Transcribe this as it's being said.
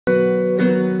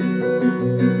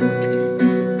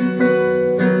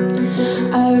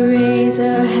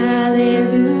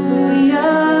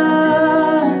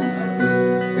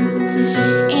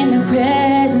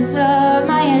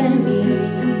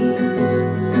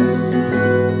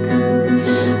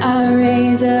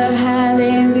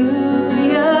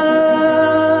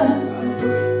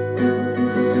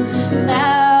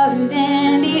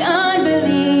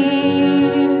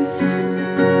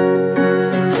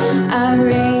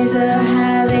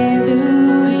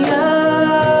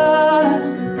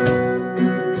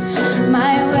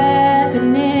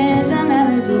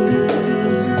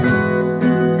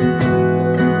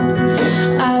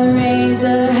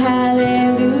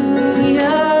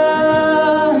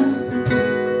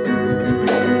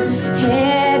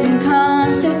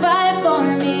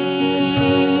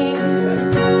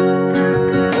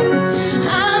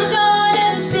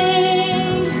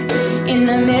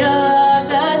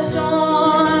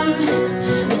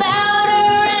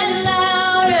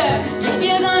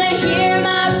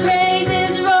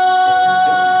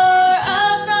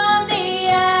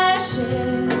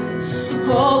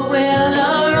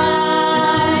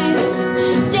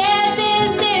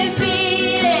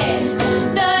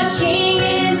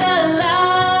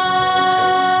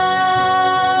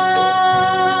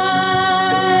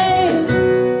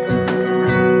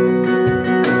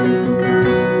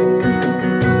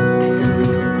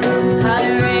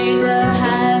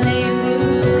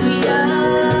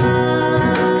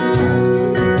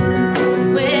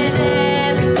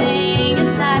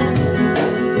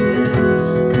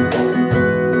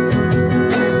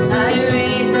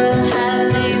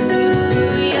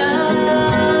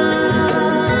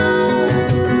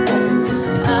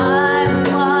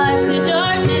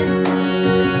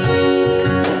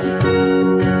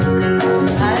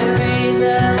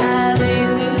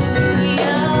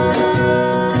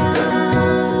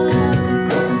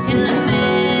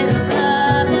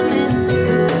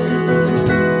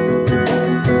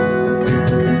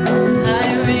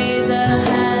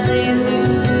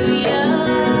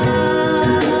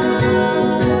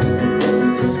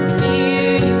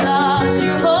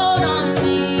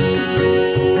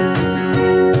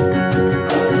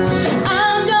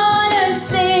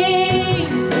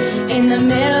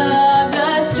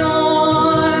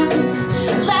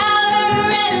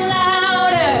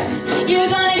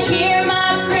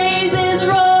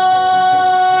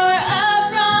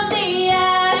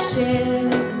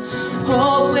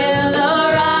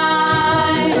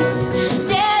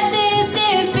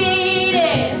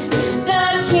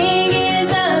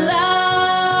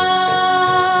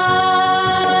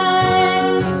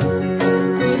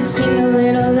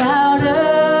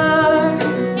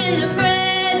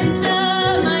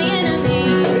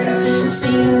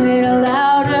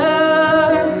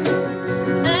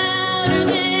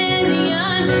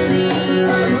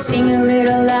Sing a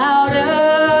little louder.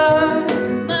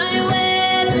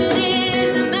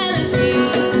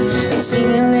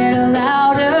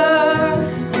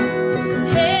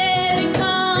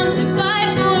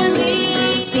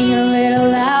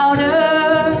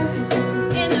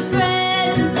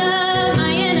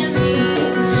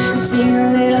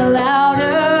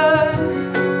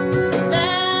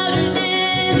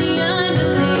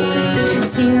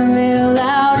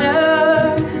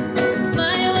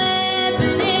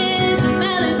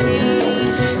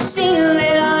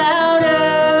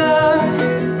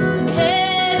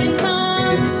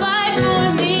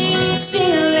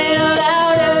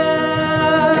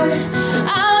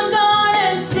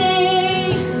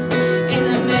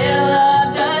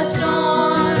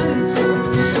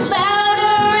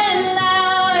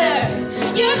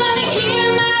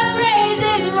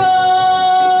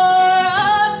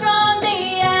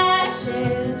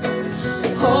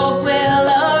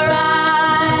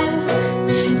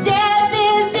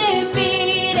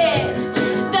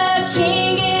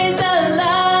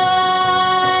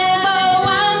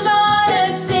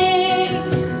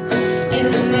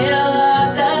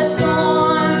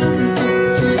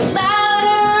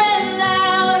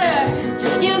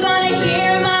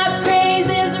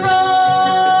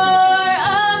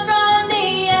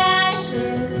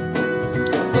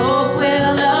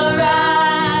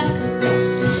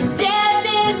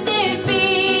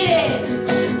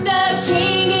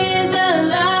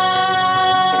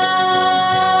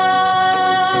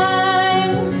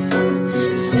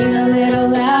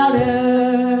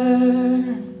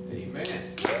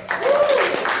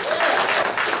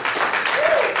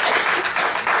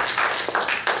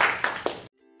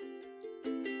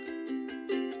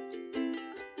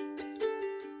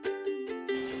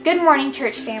 Good morning,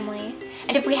 church family,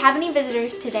 and if we have any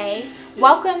visitors today,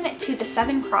 welcome to the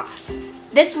Southern Cross.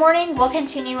 This morning, we'll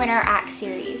continue in our Acts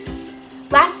series.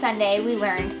 Last Sunday, we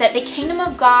learned that the kingdom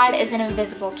of God is an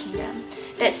invisible kingdom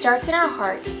that starts in our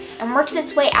hearts and works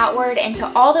its way outward into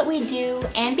all that we do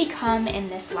and become in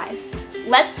this life.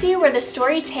 Let's see where the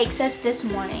story takes us this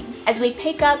morning as we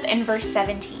pick up in verse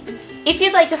 17. If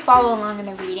you'd like to follow along in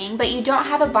the reading, but you don't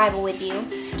have a Bible with you,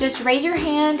 just raise your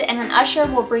hand and an usher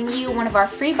will bring you one of our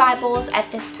free Bibles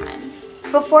at this time.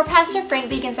 Before Pastor Frank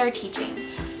begins our teaching,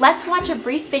 let's watch a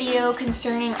brief video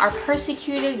concerning our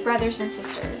persecuted brothers and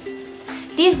sisters.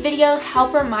 These videos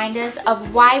help remind us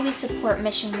of why we support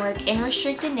mission work in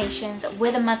restricted nations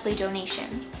with a monthly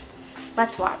donation.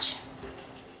 Let's watch.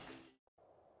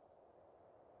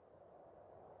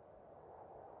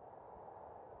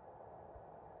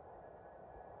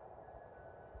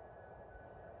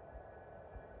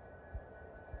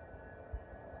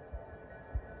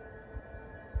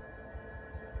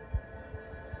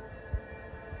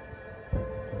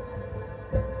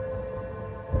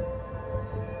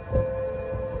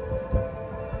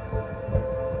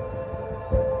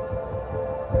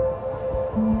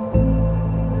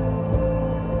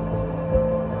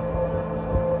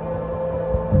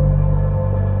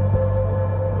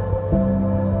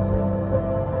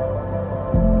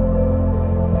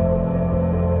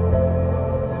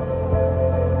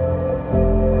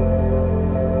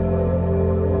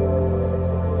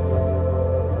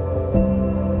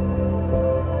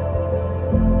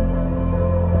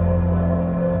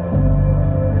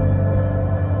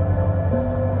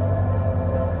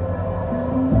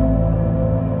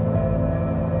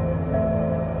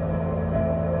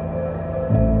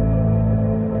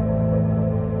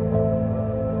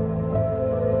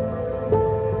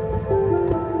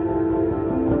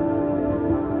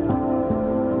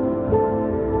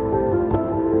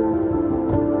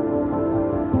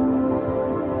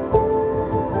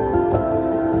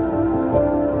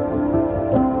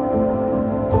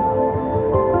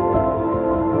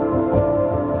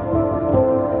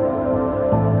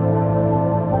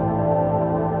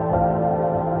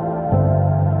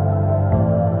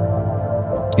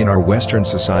 In our Western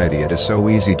society, it is so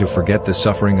easy to forget the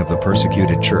suffering of the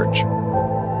persecuted church.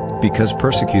 Because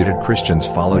persecuted Christians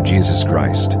follow Jesus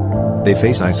Christ, they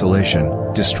face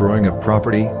isolation, destroying of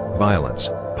property, violence,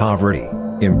 poverty,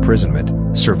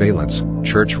 imprisonment, surveillance,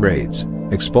 church raids,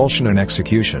 expulsion and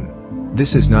execution.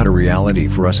 This is not a reality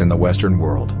for us in the Western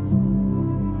world,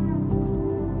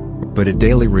 but a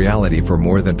daily reality for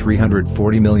more than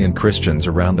 340 million Christians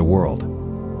around the world.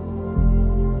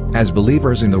 As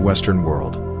believers in the Western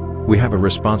world, we have a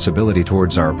responsibility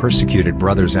towards our persecuted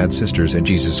brothers and sisters in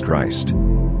Jesus Christ.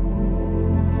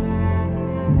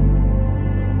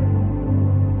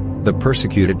 The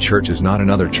persecuted church is not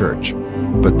another church,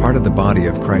 but part of the body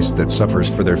of Christ that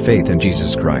suffers for their faith in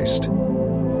Jesus Christ.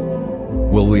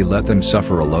 Will we let them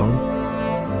suffer alone?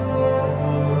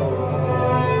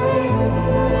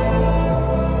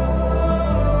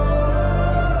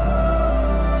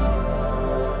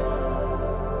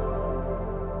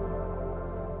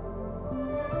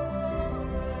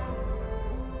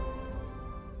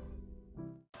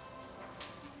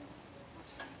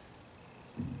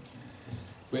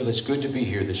 Well, it's good to be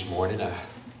here this morning. I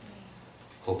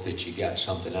hope that you got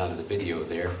something out of the video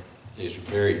there. It's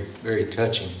very, very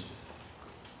touching.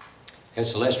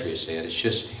 As Celestria said, it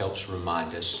just helps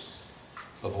remind us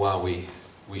of why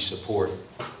we support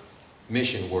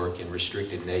mission work in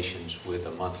restricted nations with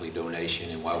a monthly donation,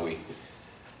 and why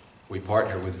we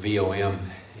partner with VOM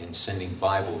in sending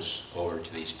Bibles over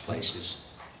to these places.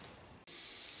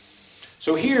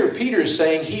 So here Peter is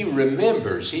saying he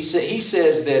remembers. He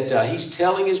says that he's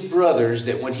telling his brothers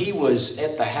that when he was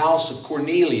at the house of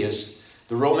Cornelius,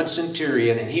 the Roman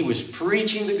centurion, and he was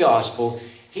preaching the gospel,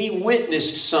 he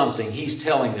witnessed something. He's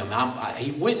telling them. He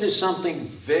witnessed something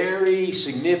very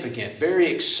significant,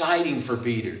 very exciting for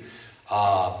Peter.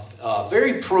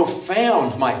 Very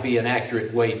profound might be an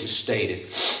accurate way to state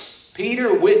it.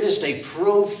 Peter witnessed a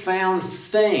profound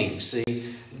thing.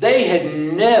 See, they had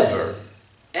never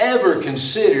ever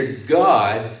considered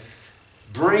God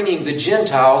bringing the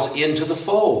Gentiles into the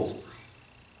fold.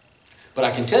 But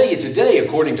I can tell you today,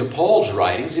 according to Paul's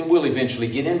writings, and we'll eventually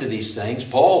get into these things,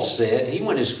 Paul said, he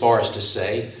went as far as to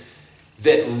say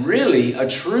that really a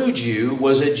true Jew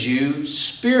was a Jew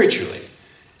spiritually.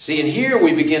 See, and here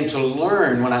we begin to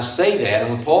learn, when I say that,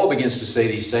 and when Paul begins to say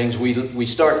these things, we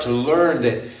start to learn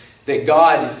that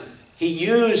God, He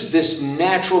used this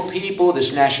natural people,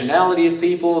 this nationality of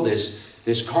people, this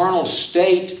carnal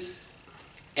state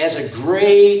as a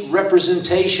great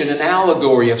representation, an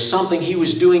allegory of something He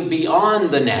was doing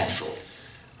beyond the natural.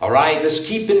 All right, let's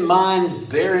keep in mind,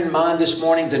 bear in mind this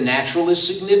morning, the natural is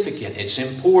significant, it's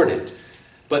important.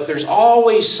 But there's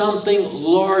always something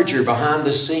larger behind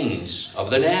the scenes of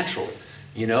the natural.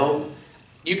 You know,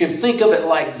 you can think of it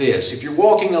like this. If you're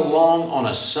walking along on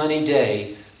a sunny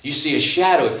day, you see a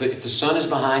shadow. If the sun is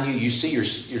behind you, you see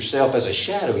yourself as a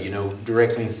shadow, you know,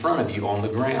 directly in front of you on the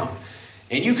ground.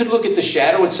 And you could look at the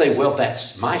shadow and say, well,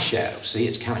 that's my shadow. See,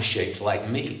 it's kind of shaped like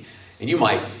me. And you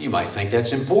might think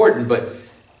that's important, but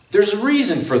there's a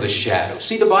reason for the shadow.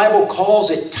 See, the Bible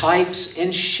calls it types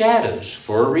and shadows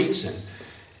for a reason.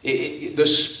 The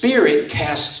Spirit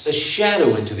casts a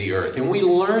shadow into the earth, and we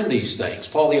learn these things.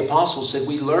 Paul the Apostle said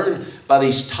we learn by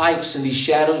these types and these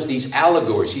shadows, these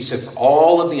allegories. He said for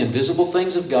all of the invisible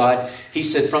things of God, he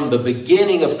said from the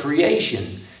beginning of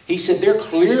creation, he said they're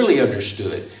clearly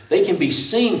understood. They can be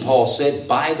seen, Paul said,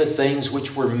 by the things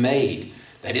which were made.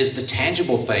 That is, the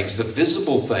tangible things, the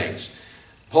visible things.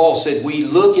 Paul said we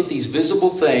look at these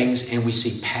visible things and we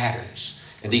see patterns.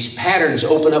 And these patterns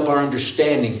open up our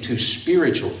understanding to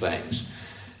spiritual things.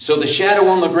 So the shadow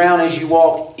on the ground as you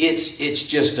walk, it's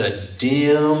just a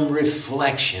dim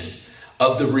reflection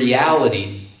of the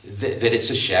reality that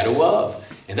it's a shadow of.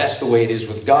 And that's the way it is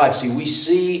with God. See, we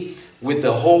see with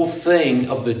the whole thing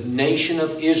of the nation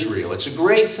of Israel. It's a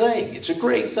great thing. It's a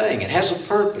great thing. It has a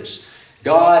purpose.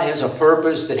 God has a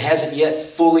purpose that hasn't yet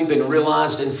fully been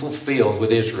realized and fulfilled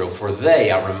with Israel. For they,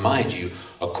 I remind you,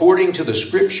 according to the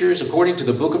Scriptures, according to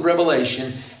the book of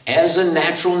Revelation, as a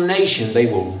natural nation, they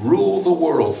will rule the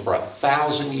world for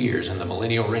 1,000 years in the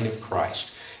millennial reign of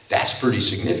Christ. That's pretty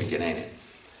significant, ain't it?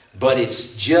 But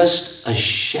it's just a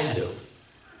shadow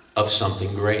of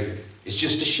something greater. It's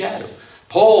just a shadow.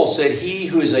 Paul said he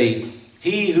who is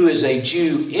a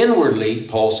Jew inwardly,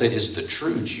 Paul said, is the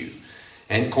true Jew.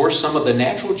 And of course, some of the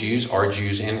natural Jews are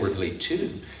Jews inwardly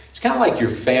too. It's kind of like your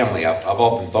family. I've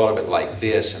often thought of it like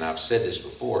this, and I've said this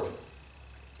before.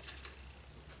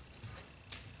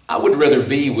 I would rather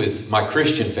be with my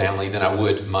Christian family than I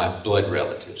would my blood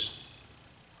relatives.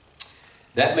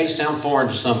 That may sound foreign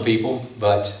to some people,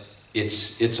 but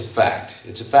it's a fact.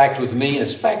 It's a fact with me, and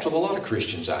it's a fact with a lot of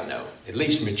Christians I know, at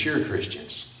least mature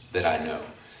Christians that I know.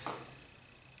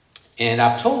 And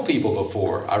I've told people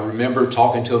before, I remember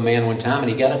talking to a man one time and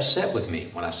he got upset with me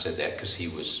when I said that because he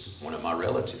was one of my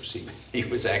relatives. He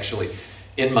was actually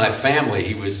in my family.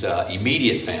 He was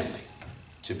immediate family,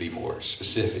 to be more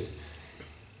specific.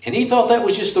 And he thought that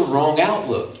was just the wrong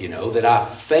outlook, you know, that I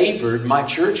favored my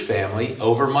church family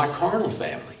over my carnal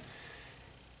family.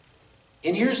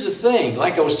 And here's the thing,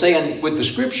 like I was saying with the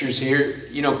Scriptures here,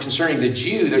 you know, concerning the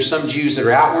Jew, there's some Jews that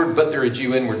are outward, but they're a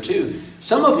Jew inward too.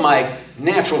 Some of my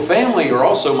natural family are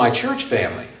also my church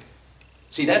family.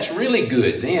 See, that's really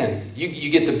good then.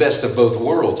 You get the best of both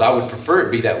worlds. I would prefer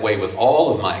it be that way with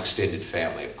all of my extended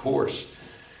family, of course.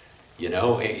 You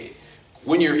know,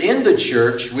 when you're in the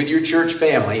church with your church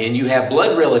family and you have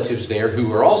blood relatives there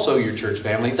who are also your church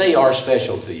family, they are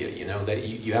special to you. You know, that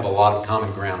you have a lot of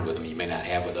common ground with them you may not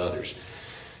have with others.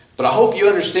 But I hope you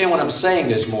understand what I'm saying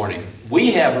this morning.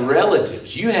 We have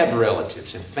relatives, you have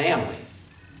relatives and family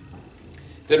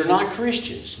that are not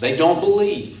Christians. They don't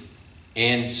believe.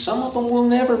 And some of them will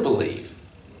never believe.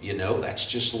 You know, that's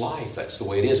just life. That's the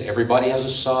way it is. Everybody has a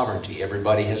sovereignty.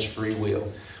 Everybody has free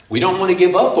will. We don't want to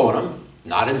give up on them,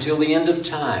 not until the end of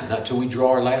time, not till we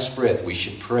draw our last breath. We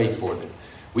should pray for them.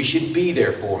 We should be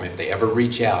there for them if they ever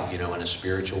reach out, you know, in a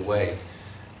spiritual way.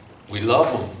 We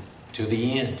love them to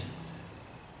the end.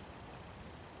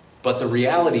 But the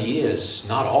reality is,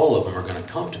 not all of them are going to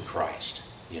come to Christ.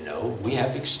 You know, we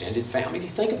have extended family.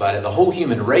 Think about it. The whole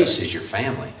human race is your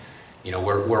family. You know,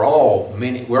 we're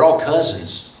all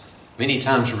cousins, many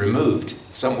times removed,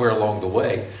 somewhere along the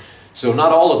way. So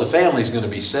not all of the family is going to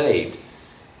be saved.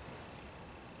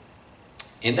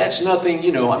 And that's nothing,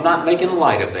 you know, I'm not making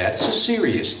light of that. It's a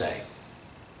serious thing.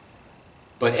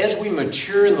 But as we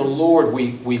mature in the Lord,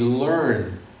 we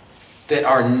learn that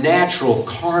our natural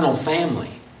carnal family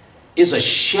is a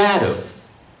shadow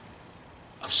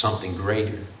of something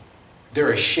greater.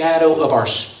 They're a shadow of our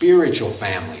spiritual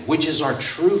family, which is our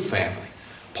true family.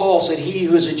 Paul said, he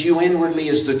who is a Jew inwardly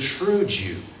is the true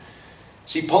Jew.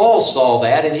 See, Paul saw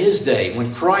that in his day.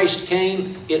 When Christ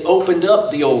came, it opened up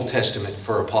the Old Testament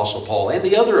for Apostle Paul and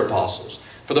the other apostles.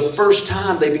 For the first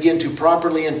time, they began to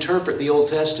properly interpret the Old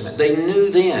Testament. They knew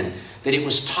then that it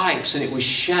was types and it was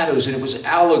shadows and it was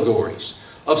allegories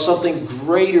of something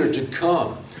greater to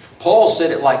come. Paul said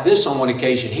it like this on one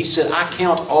occasion. He said, I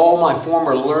count all my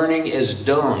former learning as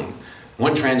dung.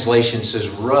 One translation says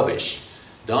rubbish.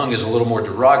 Dung is a little more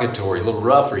derogatory, a little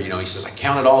rougher. You know, he says, I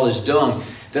count it all as dung,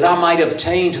 that I might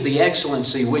obtain to the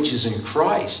excellency which is in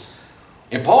Christ.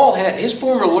 And Paul had, his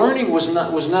former learning was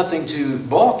nothing to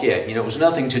balk at. You know, it was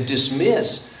nothing to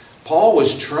dismiss. Paul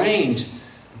was trained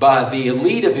by the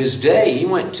elite of his day. He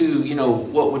went to, you know,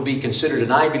 what would be considered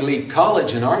an Ivy League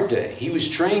college in our day. He was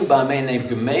trained by a man named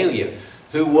Gamaliel,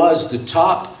 who was the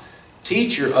top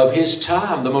teacher of his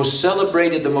time, the most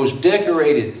celebrated, the most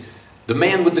decorated, the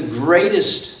man with the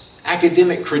greatest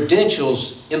academic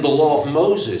credentials in the law of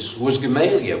Moses was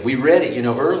Gamaliel. We read it, you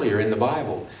know, earlier in the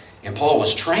Bible. And Paul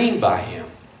was trained by him.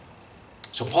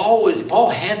 So Paul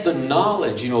had the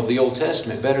knowledge, you know, of the Old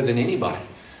Testament better than anybody.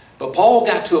 But Paul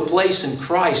got to a place in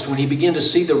Christ when he began to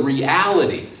see the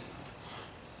reality.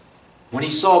 When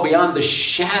he saw beyond the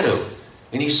shadow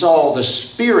and he saw the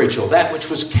spiritual, that which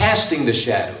was casting the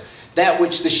shadow, that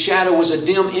which the shadow was a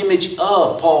dim image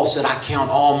of. Paul said, I count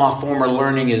all my former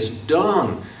learning as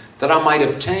dung, that I might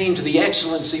obtain to the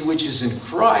excellency which is in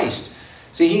Christ.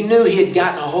 See, he knew he had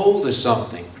gotten a hold of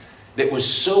something that was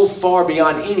so far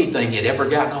beyond anything he had ever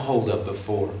gotten a hold of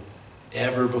before.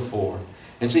 Ever before.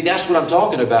 And see, that's what I'm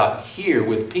talking about here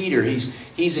with Peter. He's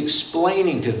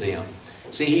explaining to them.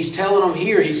 See, he's telling them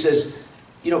here, he says,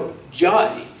 you know,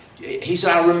 John, he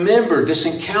said, I remembered this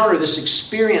encounter, this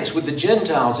experience with the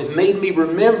Gentiles. It made me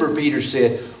remember, Peter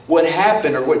said, what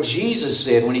happened or what Jesus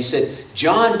said when he said,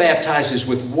 John baptizes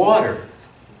with water.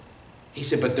 He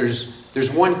said, but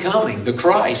there's one coming, the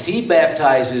Christ. He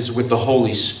baptizes with the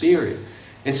Holy Spirit.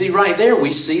 And see, right there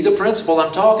we see the principle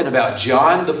I'm talking about.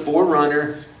 John, the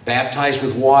forerunner, baptized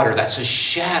with water. That's a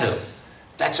shadow.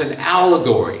 That's an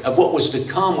allegory of what was to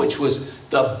come, which was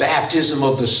the baptism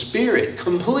of the Spirit.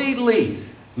 Completely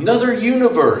another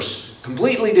universe.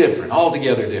 Completely different.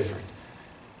 Altogether different.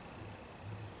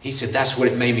 He said, that's what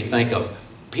it made me think of.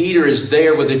 Peter is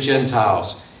there with the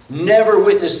Gentiles. Never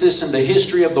witnessed this in the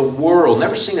history of the world.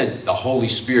 Never seen the Holy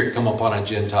Spirit come upon a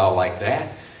Gentile like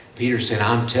that. Peter said,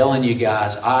 I'm telling you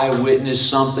guys, I witnessed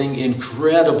something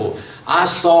incredible. I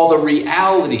saw the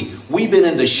reality. We've been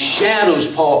in the shadows,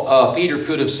 Peter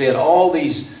could have said, all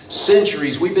these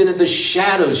centuries. We've been in the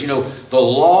shadows. You know, the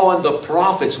law and the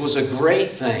prophets was a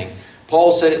great thing.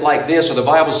 Paul said it like this, or the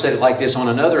Bible said it like this on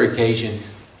another occasion.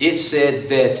 It said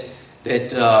that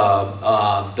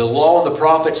the law and the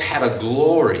prophets had a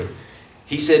glory.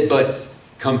 He said, but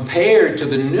compared to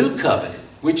the new covenant,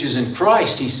 which is in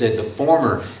Christ, he said, the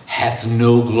former hath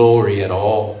no glory at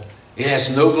all. It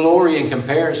has no glory in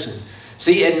comparison.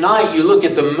 See, at night you look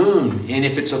at the moon, and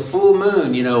if it's a full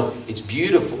moon, you know, it's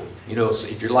beautiful. You know,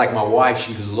 if you're like my wife,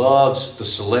 she loves the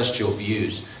celestial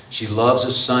views. She loves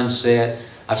a sunset.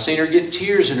 I've seen her get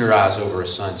tears in her eyes over a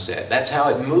sunset. That's how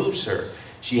it moves her.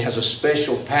 She has a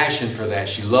special passion for that.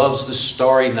 She loves the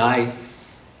starry night.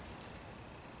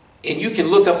 And you can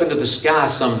look up into the sky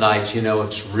some nights, you know,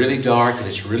 it's really dark and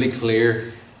it's really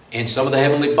clear. And some of the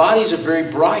heavenly bodies are very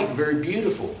bright and very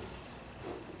beautiful.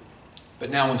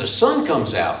 But now when the sun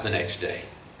comes out the next day,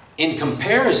 in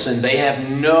comparison, they have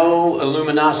no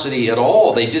luminosity at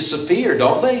all. They disappear,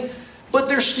 don't they? But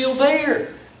they're still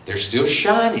there. They're still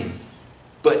shining.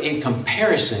 But in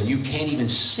comparison, you can't even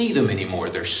see them anymore.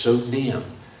 They're so dim.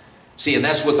 See, and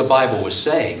that's what the Bible was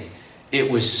saying. It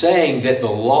was saying that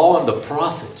the law and the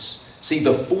prophets, see,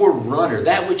 the forerunner,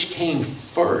 that which came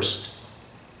first,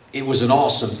 it was an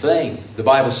awesome thing. The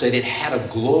Bible said it had a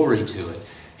glory to it.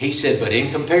 He said, but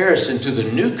in comparison to the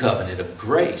new covenant of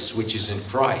grace, which is in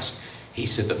Christ, he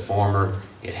said, the former,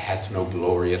 it hath no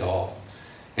glory at all.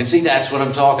 And see, that's what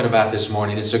I'm talking about this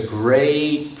morning. It's a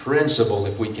great principle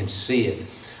if we can see it.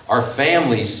 Our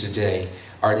families today,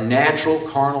 our natural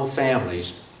carnal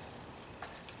families,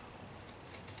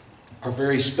 are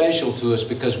very special to us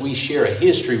because we share a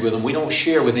history with them we don't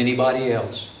share with anybody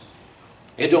else.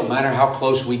 It don't matter how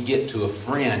close we get to a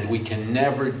friend, we can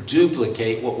never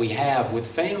duplicate what we have with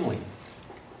family.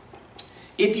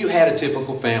 If you had a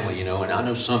typical family, and I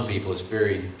know some people, it's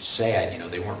very sad,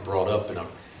 they weren't brought up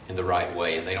in the right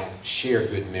way and they don't share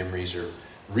good memories or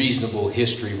reasonable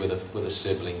history with a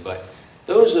sibling. But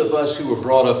those of us who were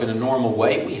brought up in a normal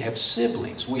way, we have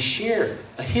siblings. We share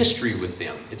a history with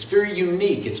them. It's very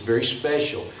unique. It's very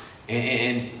special.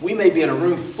 And we may be in a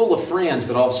room full of friends,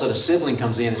 but all of a sudden a sibling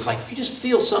comes in. It's like you just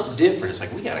feel something different. It's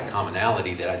like we got a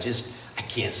commonality that I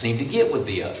can't seem to get with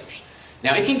the others.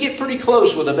 Now, it can get pretty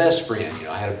close with a best friend.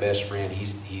 I had a best friend.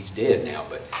 He's dead now,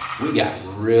 but we got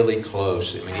really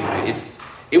close. I mean,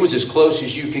 it was as close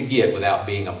as you could get without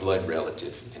being a blood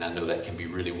relative. And I know that can be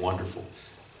really wonderful.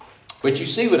 But you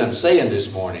see what I'm saying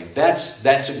this morning?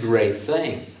 That's a great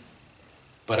thing.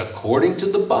 But according to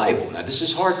the Bible, now this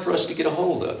is hard for us to get a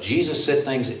hold of. Jesus said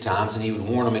things at times and he would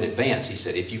warn them in advance. He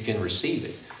said, if you can receive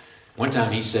it. One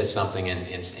time he said something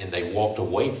and they walked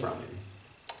away from him.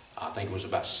 I think it was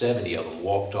about 70 of them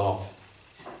walked off.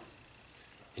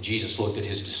 And Jesus looked at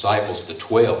his disciples, the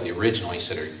 12, the original. He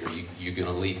said, are you going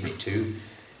to leave me too?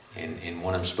 And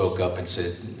one of them spoke up and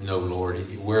said, no, Lord,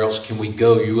 where else can we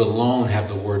go? You alone have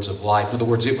the words of life. In other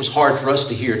words, it was hard for us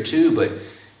to hear too, but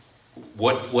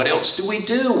what else do we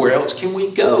do? Where else can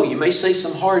we go? You may say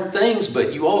some hard things,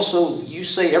 but you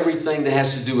say everything that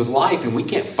has to do with life, and we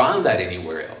can't find that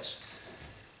anywhere else.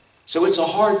 So it's a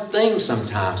hard thing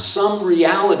sometimes. Some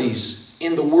realities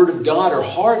in the Word of God are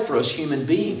hard for us human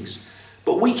beings.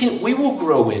 But we will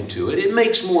grow into it. It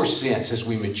makes more sense as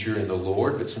we mature in the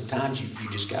Lord, but sometimes you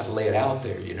just got to lay it out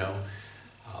there,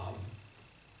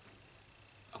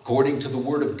 According to the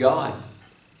Word of God,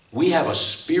 we have a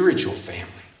spiritual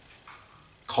family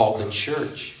called the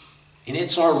church. And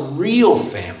it's our real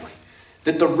family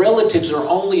that the relatives are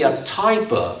only a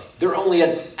type of. They're only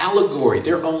an allegory.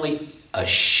 They're only a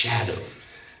shadow.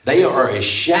 They are a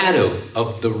shadow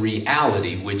of the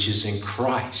reality which is in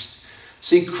Christ.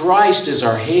 See, Christ is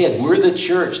our head. We're the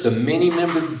church, the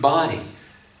many-membered body.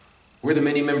 We're the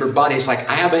many-membered body. It's like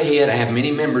I have a head, I have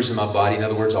many members in my body. In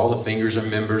other words, all the fingers are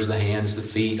members, the hands, the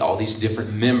feet, all these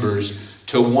different members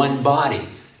to one body.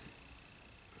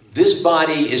 This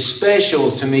body is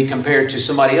special to me compared to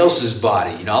somebody else's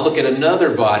body. I look at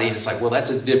another body and it's like, well, that's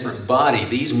a different body.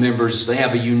 These members, they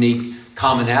have a unique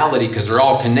commonality because they're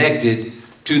all connected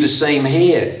to the same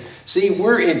head. See,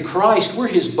 we're in Christ. We're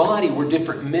His body. We're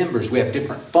different members. We have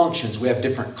different functions. We have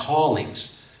different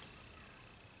callings.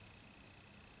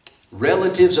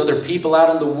 Relatives, other people out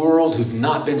in the world who've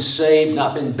not been saved,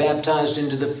 not been baptized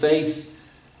into the faith,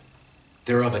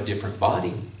 they're of a different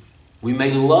body. We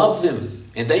may love them,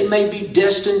 and they may be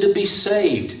destined to be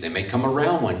saved. They may come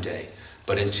around one day.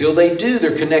 But until they do,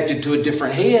 they're connected to a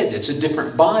different head. It's a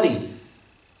different body.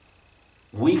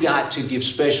 We got to give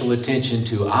special attention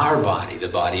to our body, the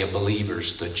body of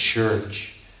believers, the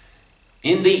church.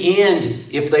 In the end,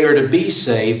 if they are to be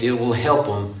saved, it will help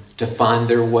them to find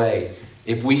their way.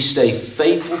 If we stay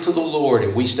faithful to the Lord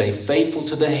and we stay faithful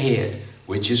to the head,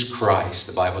 which is Christ.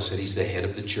 The Bible said He's the head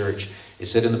of the church. It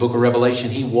said in the book of Revelation,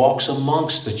 He walks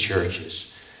amongst the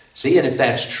churches. See, and if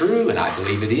that's true, and I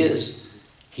believe it is,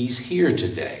 He's here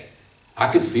today. I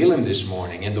could feel Him this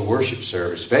morning in the worship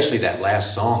service, especially that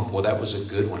last song. Well, that was a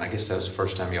good one. I guess that was the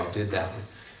first time y'all did that one.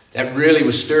 That really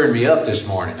was stirring me up this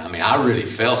morning. I mean, I really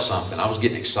felt something. I was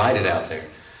getting excited out there.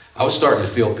 I was starting to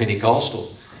feel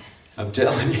Pentecostal. I'm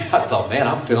telling you, I thought, man,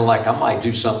 I'm feeling like I might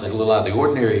do something a little out of the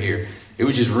ordinary here. It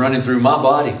was just running through my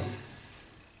body.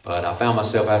 But I found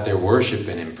myself out there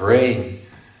worshiping and praying.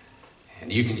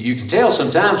 And you can tell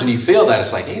sometimes when you feel that,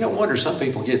 it's like, hey, no wonder some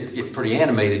people get pretty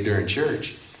animated during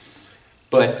church.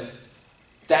 But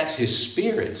that's His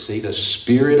Spirit. See, the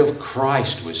Spirit of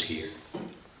Christ was here.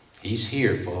 He's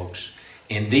here, folks.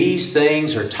 And these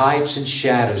things are types and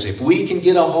shadows. If we can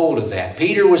get a hold of that.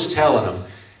 Peter was telling them,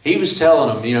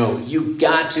 you've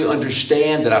got to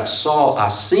understand that I've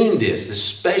seen this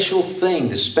special thing,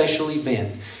 this special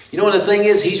event. And the thing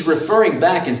is, he's referring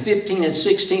back in 15 and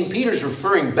 16. Peter's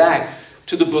referring back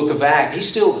to the book of Acts.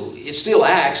 It's still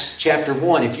Acts chapter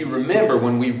 1. If you remember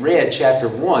when we read chapter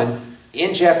 1,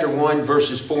 in chapter 1,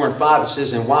 verses 4 and 5, it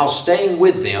says, and while staying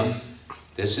with them,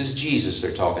 This is Jesus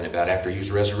they're talking about. After he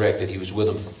was resurrected, he was with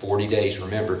them for 40 days,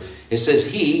 remember. It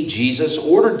says, he, Jesus,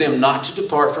 ordered them not to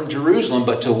depart from Jerusalem,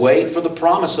 but to wait for the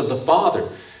promise of the Father.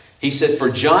 He said, for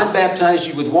John baptized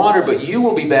you with water, but you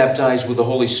will be baptized with the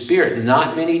Holy Spirit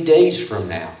not many days from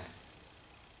now.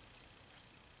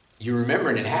 You remember,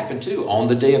 and it happened too, on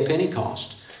the day of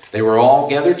Pentecost. They were all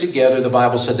gathered together. The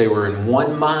Bible said they were in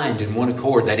one mind and one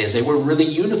accord. That is, they were really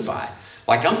unified,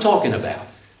 like I'm talking about.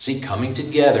 See, coming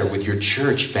together with your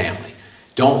church family.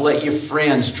 Don't let your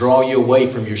friends draw you away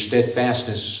from your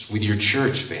steadfastness with your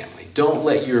church family. Don't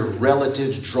let your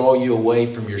relatives draw you away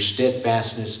from your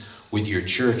steadfastness with your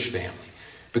church family,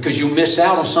 because you'll miss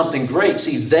out on something great.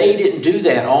 See, they didn't do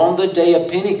that on the day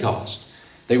of Pentecost.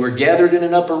 They were gathered in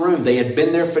an upper room. They had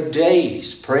been there for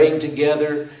days, praying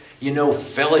together,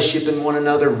 fellowshipping one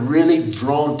another, really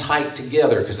drawn tight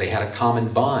together because they had a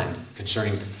common bond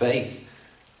concerning the faith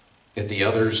that the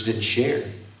others didn't share.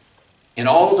 And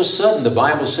all of a sudden, the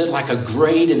Bible said, like a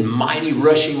great and mighty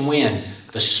rushing wind,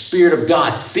 the Spirit of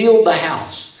God filled the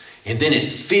house, and then it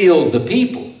filled the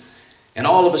people. And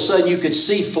all of a sudden, you could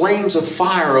see flames of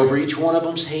fire over each one of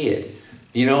them's head.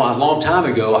 A long time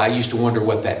ago, I used to wonder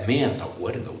what that meant. I thought,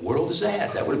 what in the world is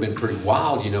that? That would have been pretty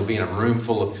wild, being in a room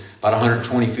full of about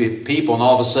 120 people, and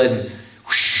all of a sudden,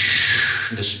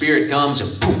 whoosh, the Spirit comes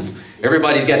and poof,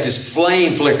 everybody's got this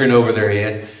flame flickering over their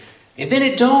head. And then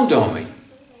it dawned on me.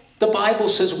 The Bible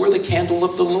says we're the candle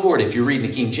of the Lord. If you read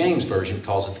the King James Version, it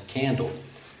calls it the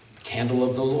candle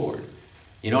of the Lord.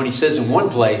 And he says in one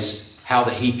place, how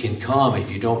that he can come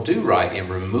if you don't do right and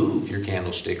remove your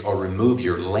candlestick or remove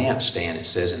your lampstand, it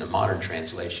says in the modern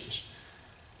translations.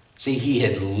 See, he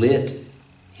had lit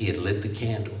the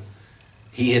candle.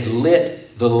 He had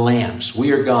lit the lamps.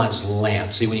 We are God's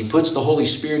lamps. See, when he puts the Holy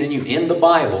Spirit in you in the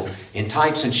Bible, in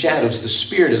types and shadows, the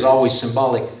Spirit is always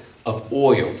symbolic of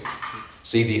oil.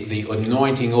 See, the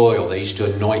anointing oil. They used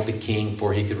to anoint the king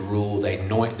before he could rule. They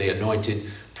anointed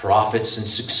prophets and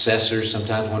successors.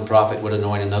 Sometimes one prophet would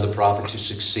anoint another prophet to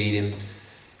succeed him.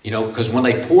 Because when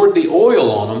they poured the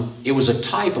oil on them, it was a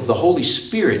type of the Holy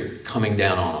Spirit coming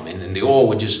down on them. And the oil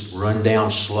would just run down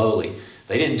slowly.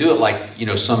 They didn't do it like,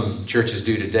 some churches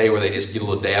do today where they just get a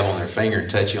little dab on their finger and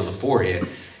touch you on the forehead,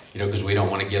 because we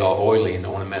don't want to get all oily and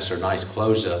don't want to mess our nice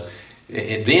clothes up.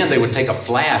 And then they would take a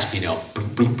flask, and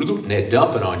they'd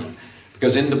dump it on you.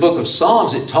 Because in the book of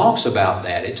Psalms, it talks about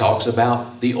that. It talks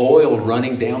about the oil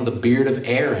running down the beard of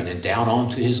Aaron and down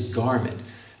onto his garment.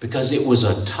 Because it was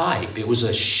a type, it was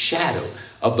a shadow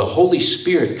of the Holy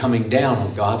Spirit coming down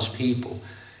on God's people.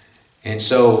 And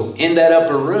so in that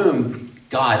upper room,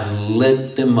 God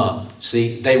lit them up.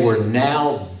 See, they were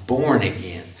now born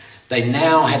again. They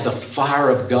now had the fire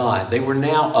of God. They were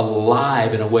now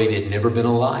alive in a way they'd never been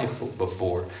alive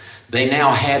before. They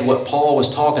now had what Paul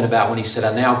was talking about when he said,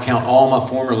 I now count all my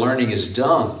former learning as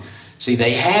dung. See,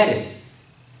 they had it.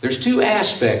 There's two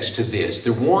aspects to this.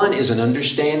 The one is an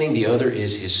understanding. The other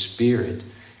is his Spirit.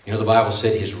 The Bible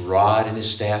said his rod and his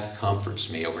staff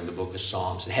comforts me over in the book of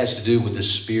Psalms. It has to do with the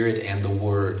Spirit and the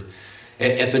Word.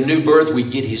 At the new birth, we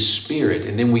get his Spirit,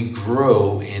 and then we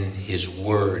grow in his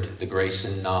Word, the grace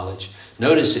and knowledge.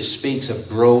 Notice it speaks of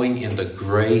growing in the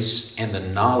grace and the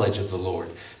knowledge of the Lord.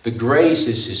 The grace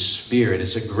is his Spirit.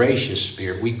 It's a gracious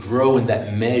Spirit. We grow in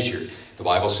that measure. The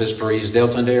Bible says, for he has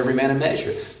dealt unto every man a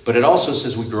measure. But it also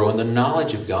says we grow in the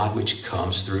knowledge of God, which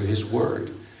comes through his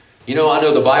Word. I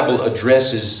know the Bible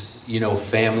addresses,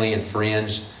 family and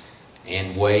friends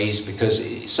in ways,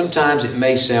 because sometimes it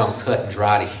may sound cut and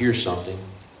dry to hear something.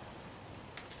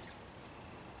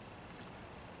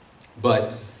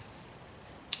 But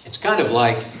it's kind of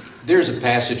like, there's a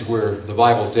passage where the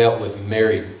Bible dealt with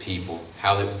married people,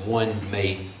 how that one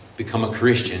may become a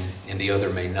Christian and the other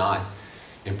may not.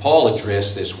 And Paul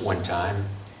addressed this one time.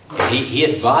 He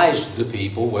advised the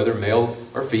people, whether male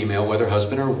or female, whether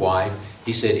husband or wife,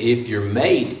 he said, if your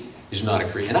mate is not a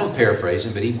Christian, and I'm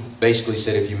paraphrasing, but he basically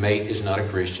said, if your mate is not a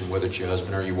Christian, whether it's your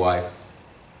husband or your wife,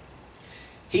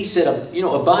 he said,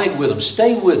 abide with them,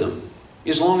 stay with them,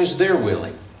 as long as they're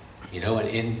willing.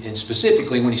 And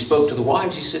specifically when he spoke to the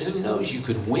wives, he said, who knows, you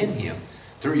could win him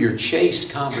through your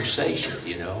chaste conversation,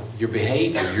 your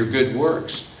behavior, your good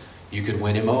works. You could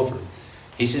win him over.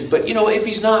 He says, but if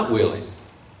he's not willing,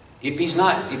 if he's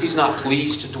not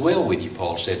pleased to dwell with you,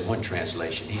 Paul said in one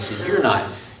translation, he said,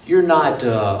 you're not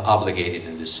obligated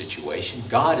in this situation.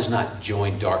 God has not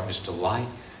joined darkness to light.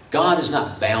 God has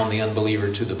not bound the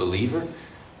unbeliever to the believer.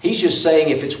 He's just saying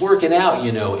if it's working out,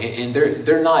 and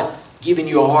they're not giving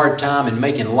you a hard time and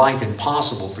making life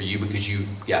impossible for you because you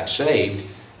got saved,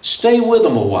 stay with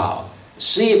them a while.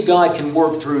 See if God can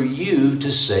work through you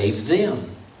to save them.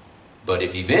 But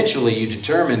if eventually you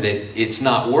determine that it's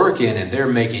not working and they're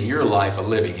making your life a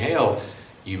living hell,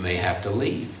 you may have to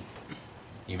leave.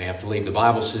 You may have to leave. The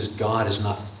Bible says God has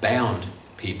not bound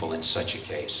people in such a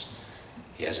case.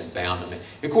 He hasn't bound them.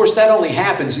 Of course, that only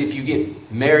happens if you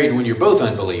get married when you're both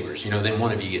unbelievers. Then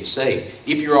one of you gets saved.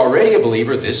 If you're already a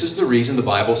believer, this is the reason the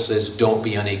Bible says don't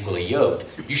be unequally yoked.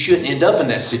 You shouldn't end up in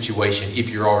that situation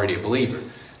if you're already a believer. In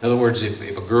other words,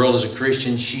 if a girl is a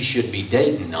Christian, she should be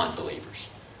dating non-believers.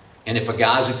 And if a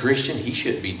guy's a Christian, he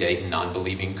shouldn't be dating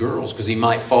non-believing girls because he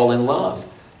might fall in love.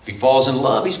 If he falls in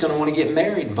love, he's going to want to get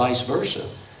married and vice versa.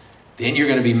 Then you're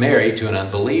going to be married to an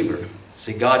unbeliever.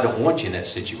 See, God don't want you in that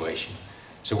situation.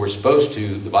 So we're supposed to,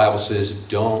 the Bible says,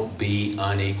 don't be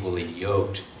unequally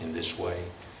yoked in this way.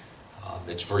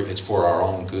 It's for our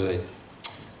own good.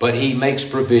 But He makes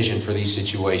provision for these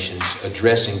situations,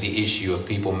 addressing the issue of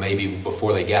people maybe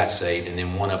before they got saved, and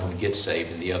then one of them gets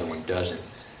saved and the other one doesn't.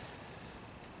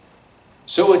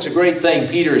 So it's a great thing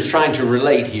Peter is trying to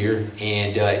relate here,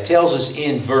 and it tells us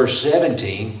in verse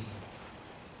 17,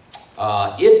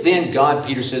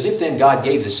 Peter says, if then God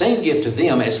gave the same gift to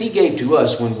them as He gave to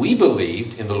us when we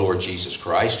believed in the Lord Jesus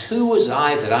Christ, who was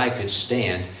I that I could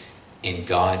stand in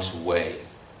God's way?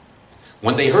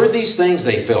 When they heard these things,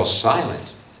 they fell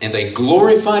silent, and they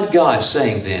glorified God,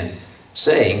 saying,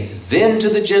 then to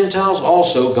the Gentiles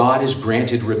also God has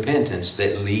granted repentance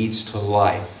that leads to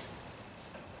life.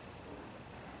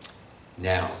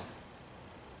 Now,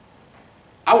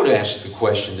 I would ask the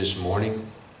question this morning,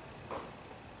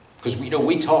 because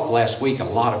we talked last week a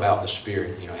lot about the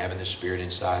Spirit, having the Spirit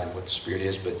inside and what the Spirit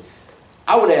is. But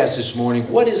I would ask this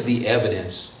morning, what is the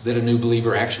evidence that a new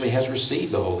believer actually has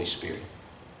received the Holy Spirit?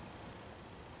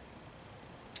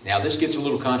 Now, this gets a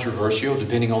little controversial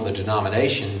depending on the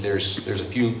denomination. There's a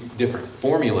few different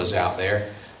formulas out there,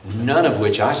 none of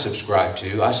which I subscribe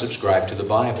to. I subscribe to the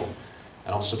Bible. I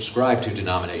don't subscribe to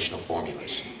denominational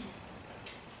formulas.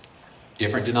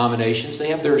 Different denominations, they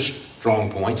have their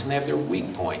strong points and they have their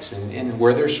weak points. And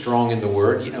where they're strong in the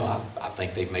Word, I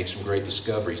think they've made some great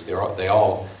discoveries. They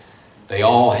all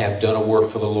have done a work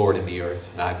for the Lord in the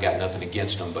earth, and I've got nothing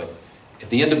against them. But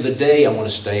at the end of the day, I want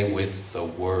to stay with the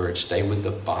Word, stay with the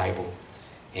Bible.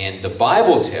 And the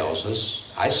Bible tells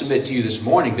us, I submit to you this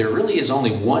morning, there really is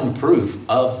only one proof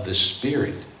of the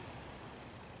Spirit.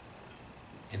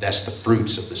 And that's the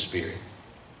fruits of the Spirit.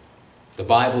 The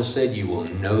Bible said you will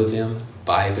know them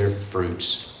by their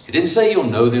fruits. It didn't say you'll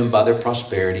know them by their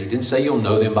prosperity. It didn't say you'll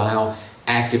know them by how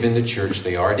active in the church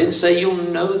they are. It didn't say you'll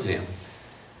know them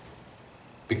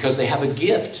because they have a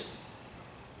gift.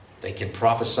 They can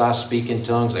prophesy, speak in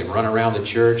tongues. They run around the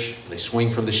church. They swing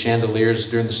from the chandeliers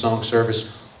during the song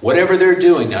service. Whatever they're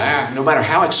doing, no matter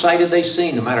how excited they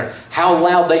sing, no matter how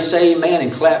loud they say amen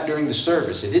and clap during the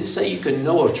service, it didn't say you could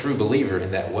know a true believer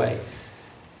in that way.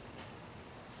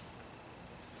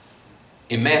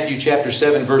 In Matthew chapter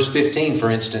 7, verse 15, for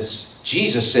instance,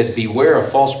 Jesus said, beware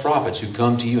of false prophets who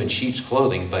come to you in sheep's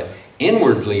clothing, but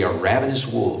inwardly are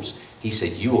ravenous wolves. He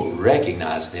said, you will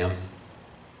recognize them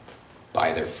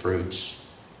by their fruits.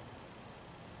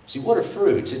 See, what are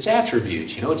fruits? It's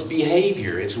attributes, it's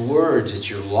behavior, it's words, it's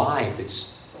your life,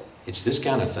 it's this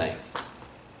kind of thing.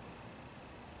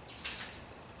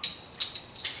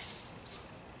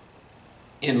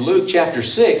 In Luke chapter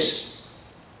 6,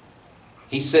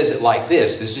 He says it like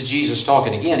this. This is Jesus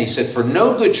talking again. He said, for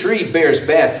no good tree bears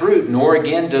bad fruit, nor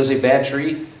again does a bad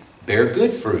tree bear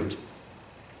good fruit.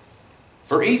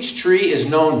 For each tree is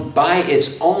known by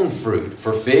its own fruit.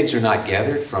 For figs are not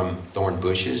gathered from thorn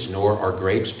bushes, nor are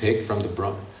grapes picked from the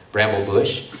bramble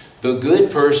bush. The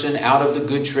good person out of the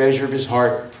good treasure of his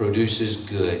heart produces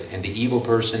good, and the evil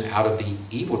person out of the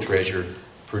evil treasure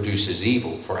produces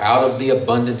evil. For out of the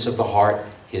abundance of the heart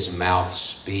his mouth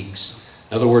speaks.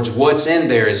 In other words, what's in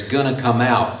there is going to come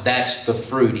out. That's the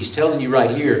fruit. He's telling you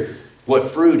right here what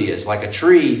fruit is. Like a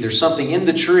tree, there's something in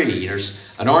the tree.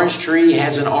 There's an orange tree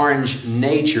has an orange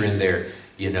nature in there,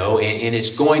 and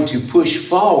it's going to push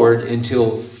forward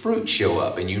until fruit show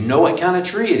up. And you know what kind of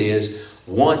tree it is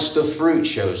once the fruit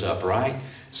shows up, right?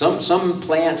 Some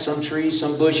plants, some trees,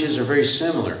 some bushes are very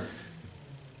similar.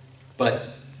 But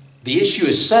the issue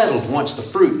is settled once the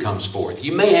fruit comes forth.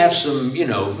 You may have some,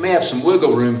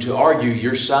 wiggle room to argue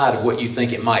your side of what you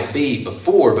think it might be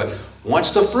before, but once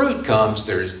the fruit comes,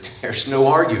 there's no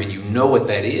arguing. You know what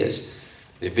that is.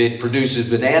 If it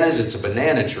produces bananas, it's a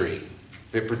banana tree.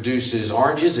 If it produces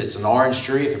oranges, it's an orange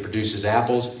tree. If it produces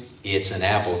apples, it's an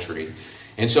apple tree.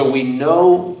 And so we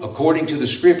know, according to the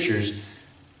Scriptures,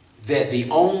 that the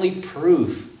only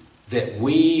proof that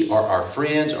we or our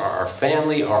friends or our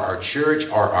family or our church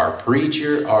or our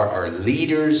preacher or our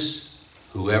leaders,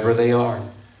 whoever they are,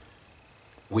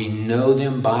 We know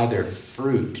them by their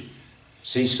fruit.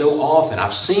 See, so often,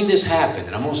 I've seen this happen,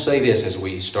 and I'm going to say this as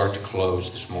we start to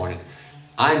close this morning.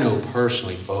 I know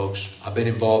personally, folks, I've been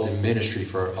involved in ministry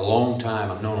for a long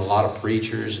time. I've known a lot of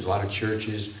preachers and a lot of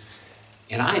churches.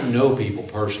 And I know people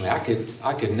personally. I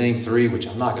could name 3, which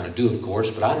I'm not going to do, of course,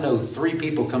 but I know 3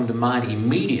 people come to mind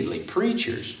immediately,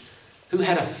 preachers, who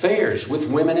had affairs with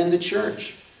women in the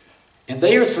church. And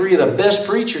they are 3 of the best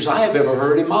preachers I have ever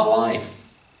heard in my life.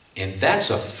 And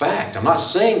that's a fact. I'm not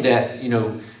saying that,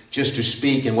 just to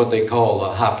speak in what they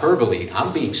call hyperbole.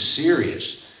 I'm being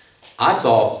serious. I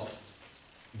thought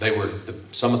they were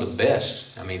some of the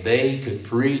best. I mean, they could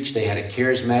preach. They had a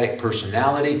charismatic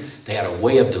personality. They had a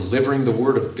way of delivering the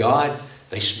Word of God.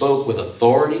 They spoke with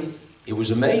authority. It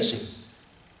was amazing.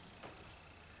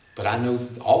 But I know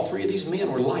all 3 of these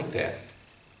men were like that.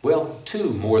 Well,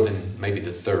 2 more than maybe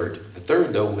the third. The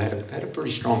third, though, had a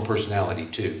pretty strong personality,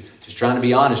 too. Just trying to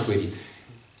be honest with you.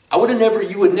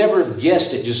 You would never have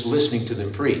guessed it just listening to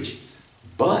them preach.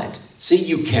 But, see,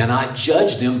 you cannot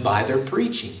judge them by their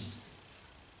preaching.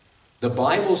 The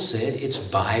Bible said it's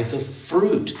by the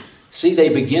fruit. See, they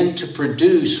begin to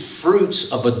produce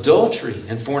fruits of adultery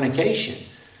and fornication.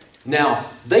 Now,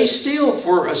 they still,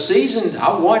 for a season,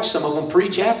 I watched some of them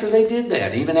preach after they did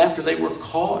that, even after they were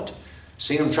caught.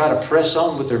 Seen them try to press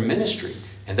on with their ministry.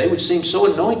 And they would seem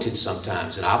so anointed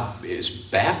sometimes, and it's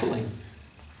baffling.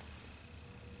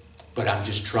 But I'm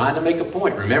just trying to make a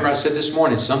point. Remember, I said this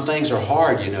morning, some things are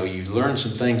hard. You learn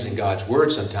some things in God's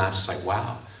Word sometimes. It's like,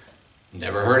 wow,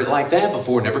 never heard it like that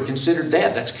before, never considered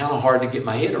that. That's kind of hard to get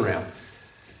my head around.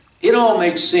 It all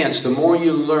makes sense. The more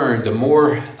you learn, the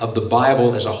more of the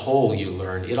Bible as a whole you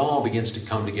learn. It all begins to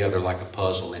come together like a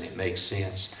puzzle, and it makes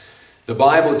sense. The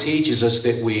Bible teaches us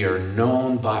that we are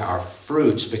known by our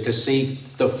fruits because, see,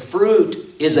 the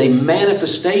fruit is a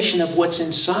manifestation of what's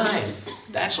inside.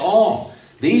 That's all.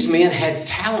 These men had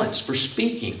talents for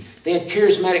speaking. They had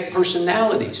charismatic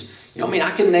personalities.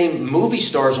 I can name movie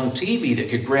stars on TV that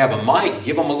could grab a mic,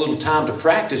 give them a little time to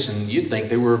practice, and you'd think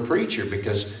they were a preacher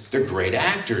because they're great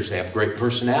actors. They have great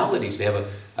personalities. They have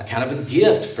a kind of a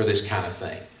gift for this kind of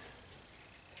thing.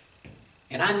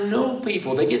 And I know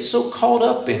people, they get so caught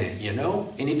up in it,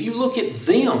 And if you look at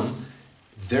them,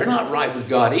 they're not right with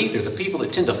God either. The people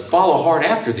that tend to follow hard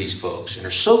after these folks and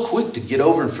are so quick to get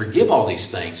over and forgive all these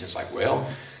things. It's like, well,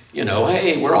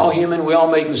 hey, we're all human. We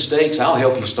all make mistakes. I'll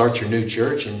help you start your new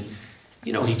church. And,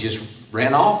 he just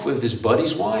ran off with his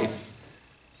buddy's wife.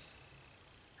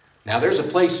 Now, there's a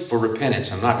place for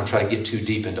repentance. I'm not going to try to get too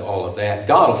deep into all of that.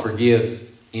 God will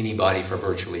forgive anybody for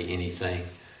virtually anything.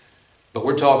 But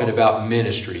we're talking about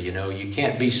ministry, You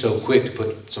can't be so quick to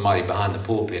put somebody behind the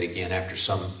pulpit again after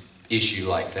some issue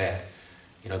like that.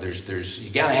 You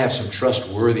got to have some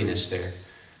trustworthiness there,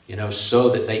 so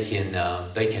that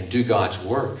they can do God's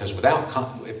work. Because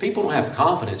if people don't have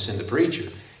confidence in the preacher,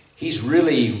 he's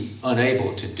really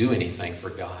unable to do anything for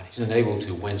God. He's unable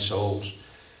to win souls.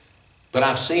 But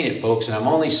I've seen it, folks, and I'm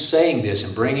only saying this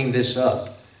and bringing this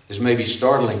up. This may be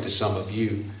startling to some of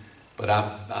you. But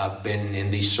I've been in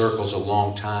these circles a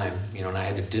long time, and I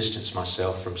had to distance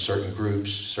myself from certain groups,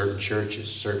 certain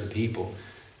churches, certain people.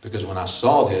 Because when I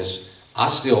saw this, I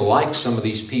still like some of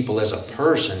these people as a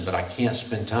person, but I can't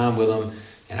spend time with them,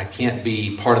 and I can't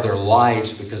be part of their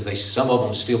lives because some of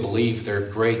them still believe they're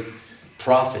great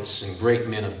prophets and great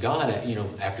men of God,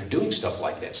 after doing stuff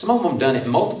like that. Some of them done it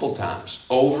multiple times,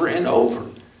 over and over.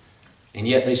 And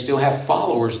yet they still have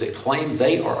followers that claim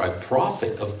they are a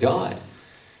prophet of God.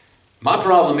 My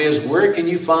problem is, where can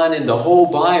you find in the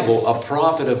whole Bible a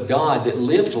prophet of God that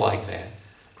lived like that?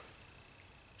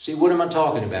 See, what am I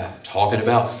talking about? Talking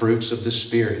about fruits of the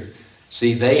Spirit.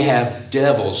 See, they have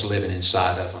devils living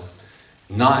inside of them,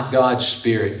 not God's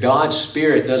Spirit. God's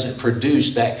Spirit doesn't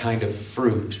produce that kind of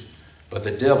fruit, but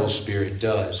the devil's spirit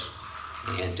does.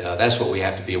 And that's what we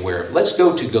have to be aware of. Let's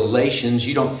go to Galatians.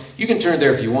 You can turn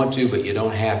there if you want to, but you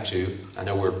don't have to. I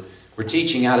know we're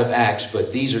teaching out of Acts,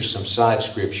 but these are some side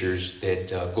scriptures that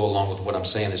go along with what I'm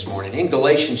saying this morning. In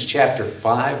Galatians chapter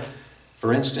 5,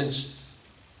 for instance,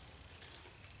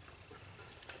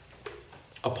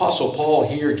 Apostle Paul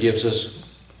here gives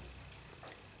us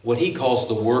what he calls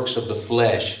the works of the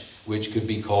flesh, which could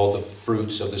be called the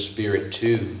fruits of the Spirit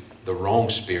too, the wrong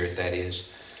spirit, that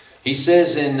is. He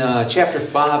says in chapter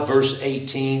 5, verse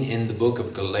 18 in the book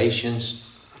of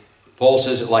Galatians, Paul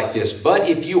says it like this: but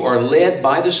if you are led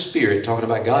by the Spirit, talking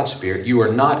about God's Spirit, you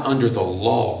are not under the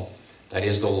law. That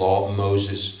is the law of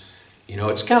Moses.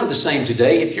 It's kind of the same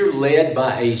today. If you're led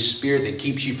by a spirit that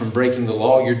keeps you from breaking the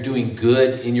law, you're doing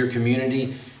good in your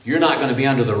community, you're not going to be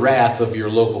under the wrath of your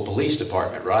local police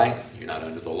department, right? You're not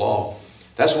under the law.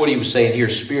 That's what he was saying here,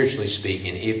 spiritually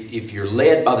speaking. If you're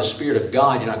led by the Spirit of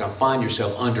God, you're not going to find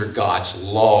yourself under God's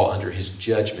law, under his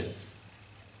judgment.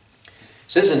 It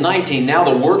says in 19, now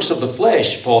the works of the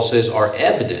flesh, Paul says, are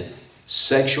evident.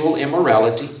 Sexual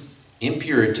immorality,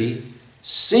 impurity,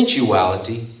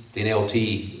 sensuality. The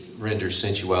NLT renders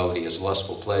sensuality as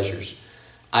lustful pleasures.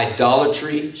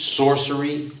 Idolatry,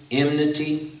 sorcery,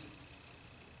 enmity.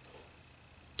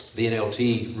 The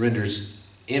NLT renders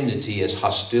enmity as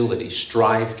hostility.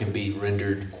 Strife can be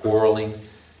rendered quarreling.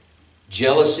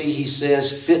 Jealousy, he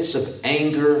says, fits of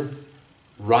anger,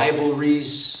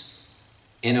 rivalries.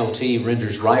 NLT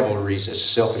renders rivalries as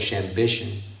selfish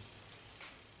ambition.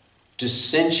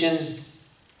 Dissension,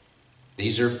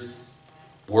 these are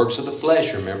works of the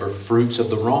flesh, remember, fruits of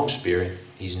the wrong spirit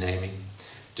he's naming.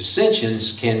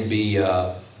 Dissensions can be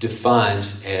defined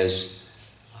as,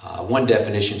 one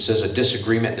definition says, a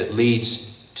disagreement that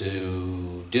leads to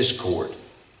discord.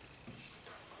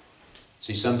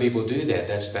 See, some people do that.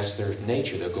 That's their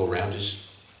nature. They'll go around just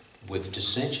with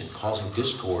dissension, causing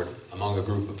discord among a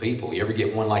group of people. You ever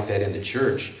get one like that in the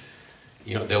church?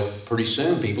 You know, pretty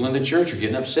soon people in the church are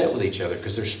getting upset with each other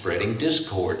because they're spreading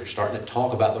discord. They're starting to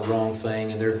talk about the wrong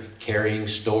thing and they're carrying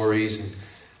stories. And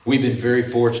we've been very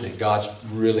fortunate. God's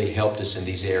really helped us in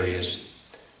these areas.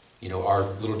 You know, our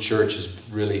little church is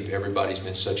really, everybody's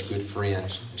been such good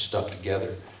friends and stuck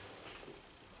together.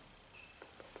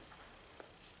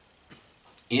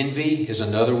 Envy is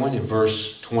another one in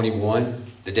verse 21. One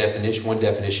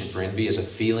definition for envy is a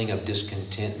feeling of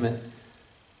discontentment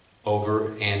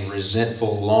over and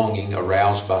resentful longing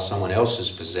aroused by someone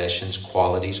else's possessions,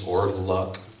 qualities, or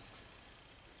luck.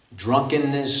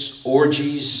 Drunkenness,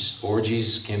 orgies.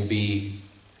 Orgies can be,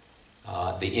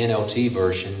 the NLT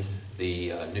version,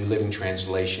 the New Living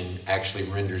Translation actually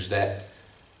renders that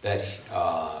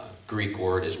Greek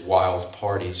word as wild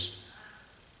parties.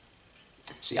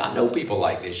 See, I know people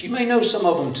like this. You may know some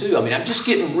of them too. I mean, I'm just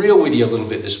getting real with you a little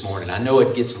bit this morning. I know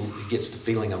it gets the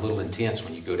feeling a little intense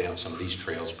when you go down some of these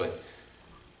trails, but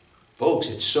folks,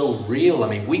 it's so real. I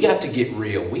mean, we got to get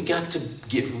real. We got to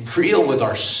get real with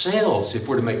ourselves if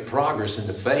we're to make progress in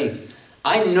the faith.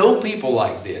 I know people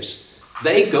like this.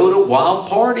 They go to wild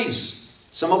parties.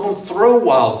 Some of them throw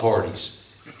wild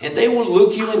parties. And they will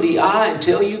look you in the eye and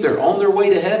tell you they're on their way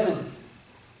to heaven.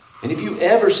 And if you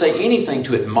ever say anything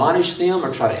to admonish them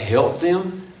or try to help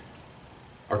them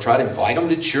or try to invite them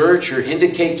to church or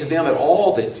indicate to them at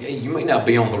all that, hey, you may not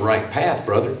be on the right path,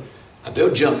 brother,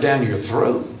 they'll jump down your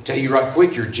throat, tell you right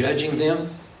quick you're judging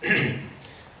them.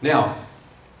 Now,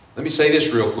 let me say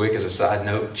this real quick as a side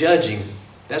note. Judging,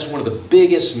 that's one of the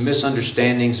biggest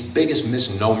misunderstandings, biggest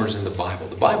misnomers in the Bible.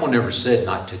 The Bible never said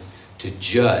not to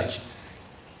judge.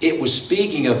 It was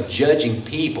speaking of judging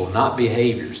people, not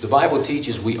behaviors. The Bible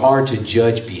teaches we are to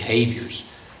judge behaviors.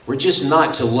 We're just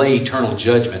not to lay eternal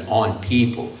judgment on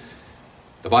people.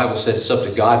 The Bible said it's up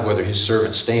to God whether his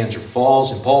servant stands or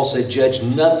falls. And Paul said, judge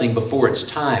nothing before its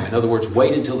time. In other words,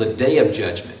 wait until the day of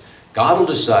judgment. God will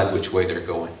decide which way they're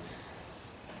going.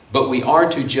 But we are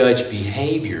to judge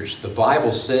behaviors. The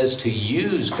Bible says to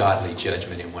use godly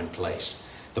judgment in one place.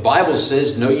 The Bible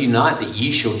says, know ye not that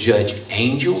ye shall judge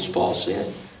angels, Paul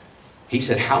said. He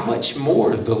said, how much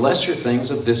more the lesser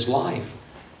things of this life?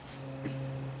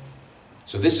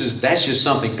 So that's just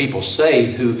something people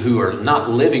say who are not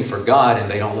living for God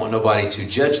and they don't want nobody to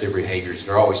judge their behaviors.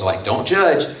 They're always like, don't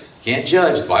judge. You can't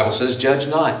judge. The Bible says judge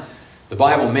not. The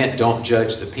Bible meant don't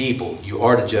judge the people. You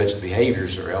are to judge the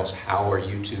behaviors, or else how are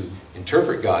you to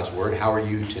interpret God's word? How are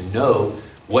you to know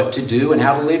what to do and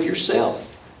how to live yourself?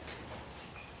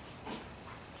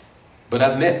 But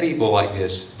I've met people like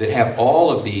this that have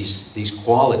all of these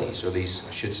qualities, or these,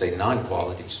 I should say,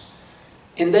 non-qualities.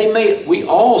 And we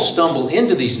all stumble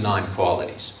into these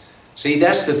non-qualities. See,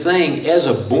 that's the thing. As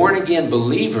a born-again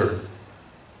believer,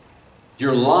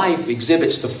 your life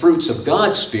exhibits the fruits of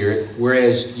God's Spirit,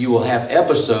 whereas you will have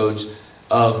episodes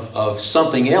of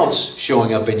something else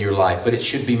showing up in your life. But it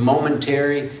should be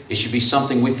momentary. It should be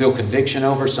something we feel conviction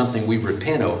over, something we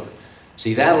repent over.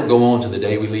 See, that'll go on to the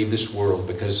day we leave this world,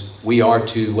 because we are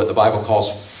to, what the Bible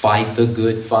calls, fight the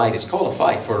good fight. It's called a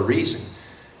fight for a reason.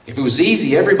 If it was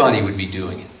easy, everybody would be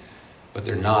doing it. But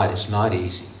they're not. It's not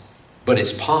easy. But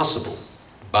it's possible.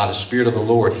 By the Spirit of the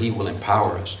Lord, he will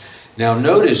empower us. Now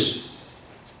notice,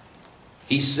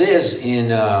 he says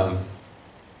in,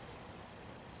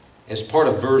 as part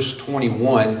of verse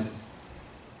 21,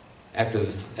 after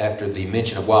the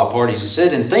mention of wild parties, it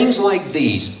said, in things like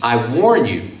these, I warn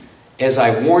you, as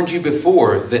I warned you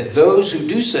before, that those who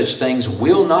do such things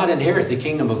will not inherit the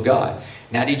kingdom of God.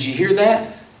 Now, did you hear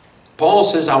that? Paul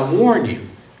says, I warn you.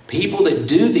 People that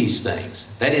do these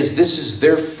things, that is, this is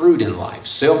their fruit in life: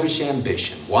 selfish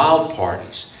ambition, wild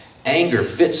parties, anger,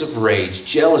 fits of rage,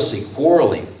 jealousy,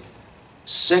 quarreling,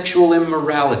 sexual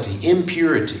immorality,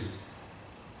 impurity.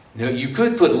 You know, you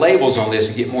could put labels on this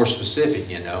and get more specific,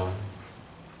 you know.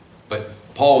 But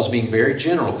Paul is being very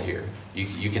general here.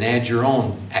 You can add your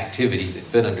own activities that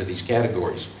fit under these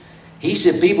categories. He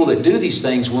said people that do these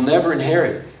things will never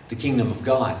inherit the kingdom of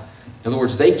God. In other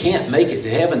words, they can't make it to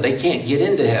heaven. They can't get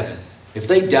into heaven. If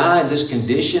they die in this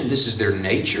condition, this is their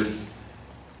nature,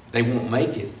 they won't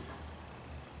make it.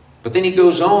 But then he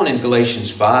goes on in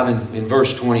Galatians 5 and in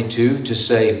verse 22 to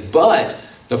say, but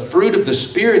the fruit of the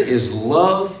Spirit is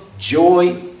love,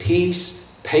 joy,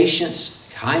 peace, patience,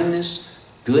 kindness,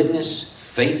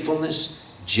 goodness,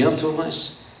 faithfulness,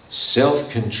 gentleness,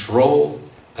 self-control.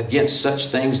 Against such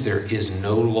things there is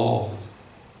no law.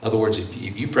 In other words,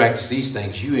 if you practice these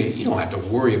things, you don't have to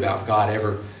worry about God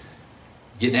ever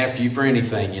getting after you for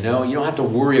anything, you know. You don't have to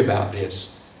worry about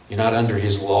this. You're not under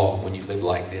His law when you live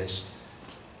like this.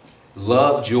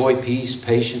 Love, joy, peace,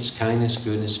 patience, kindness,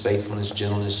 goodness, faithfulness,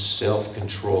 gentleness,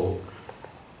 self-control.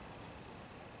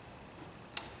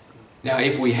 Now,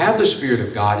 if we have the Spirit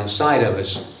of God inside of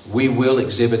us, we will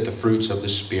exhibit the fruits of the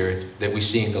Spirit that we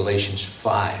see in Galatians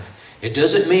 5. It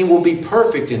doesn't mean we'll be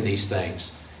perfect in these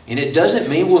things. And it doesn't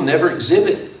mean we'll never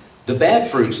exhibit the bad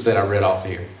fruits that I read off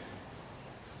here.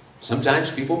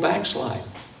 Sometimes people backslide.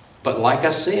 But like I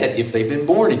said, if they've been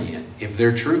born again, if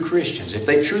they're true Christians, if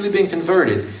they've truly been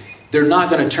converted, they're not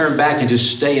going to turn back and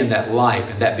just stay in that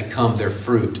life and that become their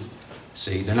fruit.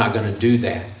 See, they're not going to do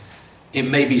that. It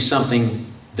may be something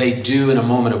they do in a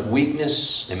moment of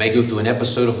weakness. They may go through an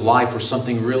episode of life where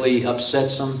something really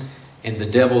upsets them and the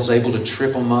devil's able to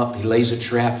trip them up. He lays a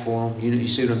trap for them. You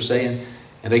see what I'm saying?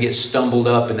 And they get stumbled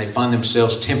up and they find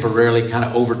themselves temporarily kind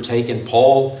of overtaken.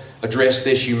 Paul addressed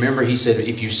this. You remember he said,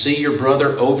 if you see your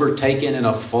brother overtaken in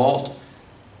a fault,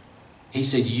 he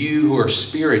said, you who are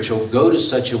spiritual, go to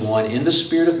such a one in the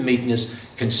spirit of meekness,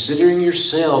 considering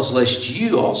yourselves, lest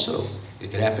you also, it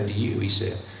could happen to you, he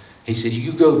said. He said,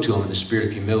 you go to him in the spirit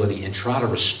of humility and try to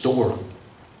restore him.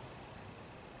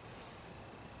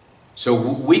 So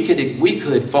we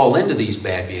could fall into these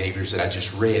bad behaviors that I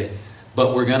just read,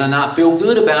 but we're going to not feel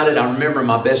good about it. I remember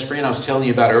my best friend I was telling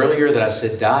you about earlier that I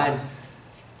said died.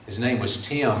 His name was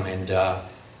Tim, and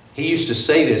he used to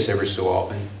say this every so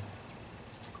often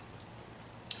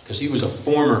because he was a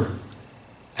former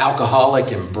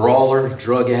alcoholic and brawler,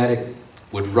 drug addict,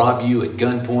 would rob you at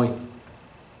gunpoint.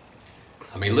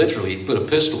 I mean, literally, he'd put a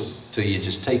pistol to you and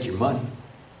just take your money,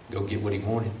 go get what he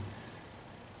wanted.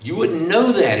 You wouldn't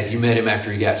know that if you met him after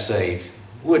he got saved,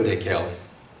 would they, Kelly?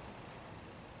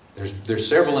 There's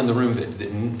several in the room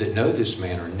that know this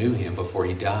man or knew him before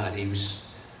he died. He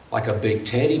was like a big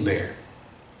teddy bear.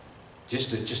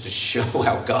 Just to show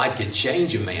how God can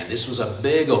change a man. This was a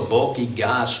big, a bulky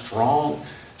guy, strong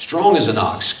as an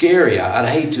ox, scary. I'd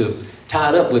hate to have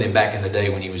tied up with him back in the day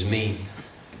when he was mean.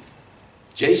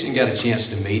 Jason got a chance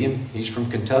to meet him. He's from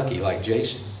Kentucky, like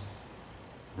Jason.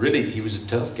 Really, he was a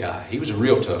tough guy. He was a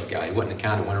real tough guy. He wasn't the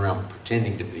kind that went around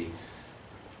pretending to be.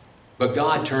 But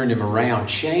God turned him around,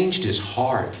 changed his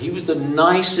heart. He was the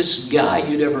nicest guy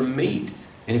you'd ever meet.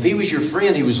 And if he was your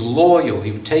friend, he was loyal.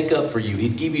 He would take up for you.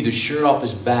 He'd give you the shirt off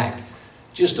his back.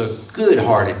 Just a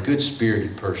good-hearted,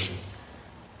 good-spirited person.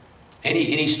 And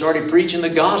he started preaching the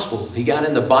gospel. He got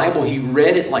in the Bible. He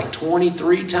read it like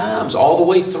 23 times, all the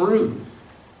way through.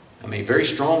 I mean, very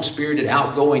strong-spirited,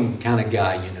 outgoing kind of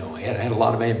guy, you know. He had a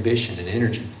lot of ambition and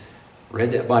energy.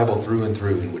 Read that Bible through and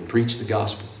through and would preach the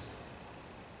gospel.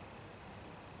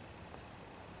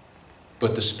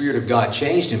 But the Spirit of God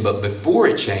changed him. But before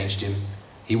it changed him,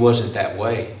 he wasn't that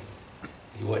way.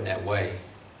 He wasn't that way.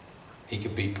 He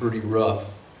could be pretty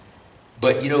rough.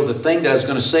 But, you know, the thing that I was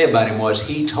going to say about him was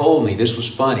he told me, this was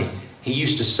funny, he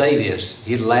used to say this.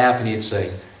 He'd laugh and he'd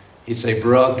say,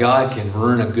 bro, God can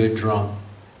ruin a good drunk.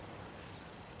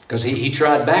 Because he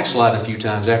tried backsliding a few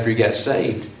times after he got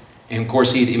saved. And of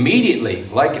course, he'd immediately,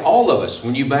 like all of us,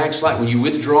 when you backslide, when you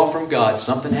withdraw from God,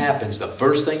 something happens. The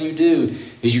first thing you do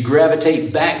is you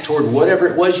gravitate back toward whatever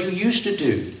it was you used to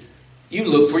do. You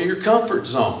look for your comfort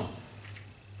zone.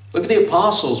 Look at the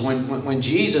apostles when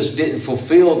Jesus didn't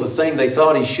fulfill the thing they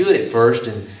thought he should at first,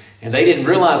 and they didn't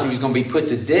realize he was going to be put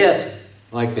to death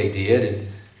like they did. And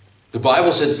the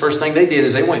Bible said the first thing they did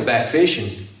is they went back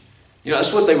fishing. You know,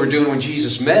 that's what they were doing when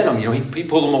Jesus met them. You know, he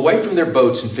pulled them away from their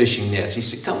boats and fishing nets. He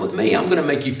said, come with me. I'm going to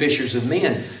make you fishers of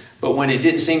men. But when it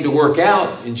didn't seem to work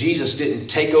out and Jesus didn't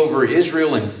take over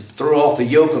Israel and throw off the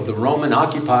yoke of the Roman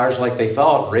occupiers like they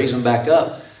thought, raise them back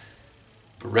up,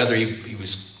 but rather he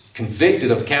was convicted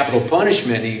of capital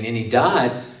punishment and he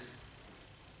died,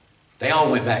 They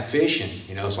all went back fishing.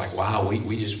 You know, it's like, wow,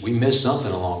 we missed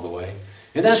something along the way.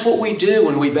 And that's what we do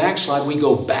when we backslide. We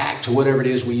go back to whatever it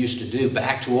is we used to do,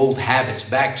 back to old habits,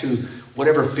 back to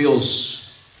whatever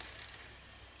feels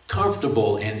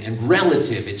comfortable and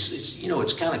relative. It's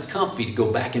kind of comfy to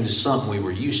go back into something we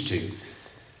were used to.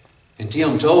 And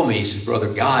Tim told me, he said,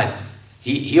 Brother, God,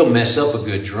 he'll mess up a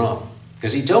good drunk.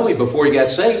 Because he told me before he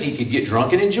got saved, he could get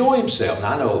drunk and enjoy himself.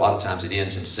 Now, I know a lot of times it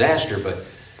ends in disaster, but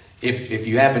if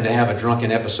you happen to have a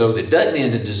drunken episode that doesn't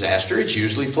end in disaster, it's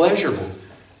usually pleasurable.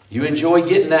 You enjoy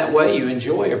getting that way. You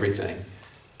enjoy everything.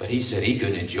 But he said he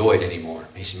couldn't enjoy it anymore.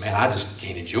 He said, man, I just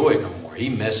can't enjoy it no more. He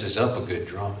messes up a good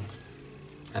drunk.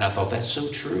 And I thought, that's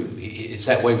so true. It's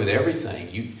that way with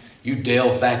everything. You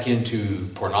delve back into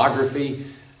pornography.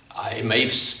 It may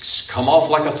come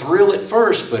off like a thrill at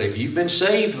first, but if you've been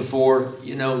saved before,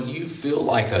 you feel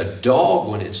like a dog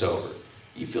when it's over.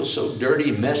 You feel so dirty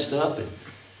and messed up. And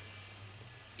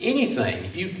anything,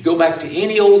 if you go back to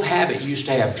any old habit you used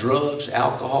to have, drugs,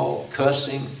 alcohol,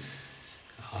 cussing,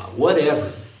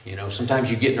 whatever. Sometimes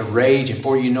you get in a rage and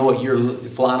before you know it, you're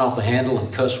flying off the handle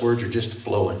and cuss words are just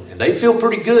flowing. And they feel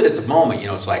pretty good at the moment.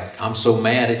 It's like, I'm so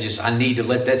mad, I need to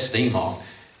let that steam off.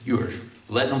 You are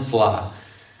letting them fly.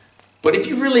 But if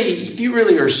you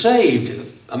really are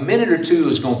saved, a minute or two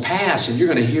is going to pass and you're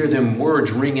going to hear them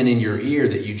words ringing in your ear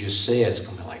that you just said. It's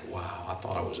going to be like, wow, I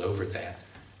thought I was over that.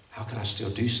 How could I still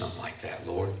do something like that,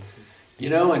 Lord?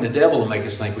 And the devil will make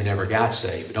us think we never got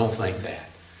saved, but don't think that.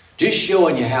 Just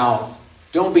showing you how,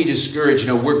 don't be discouraged.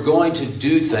 We're going to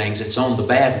do things that's on the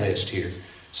bad list here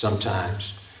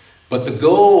sometimes. But the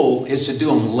goal is to do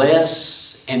them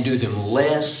less and do them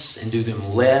less and do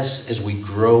them less as we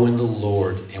grow in the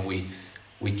Lord and we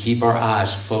keep our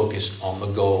eyes focused on the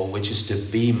goal, which is to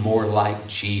be more like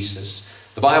Jesus.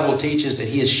 The Bible teaches that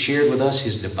He has shared with us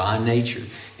His divine nature.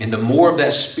 And the more of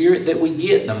that Spirit that we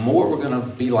get, the more we're going to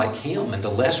be like Him and the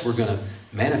less we're going to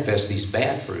manifest these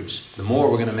bad fruits. The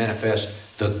more we're going to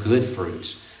manifest the good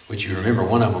fruits, which you remember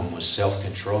one of them was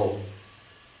self-control.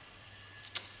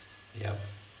 Yep.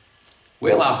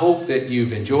 Well, I hope that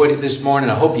you've enjoyed it this morning.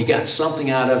 I hope you got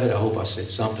something out of it. I hope I said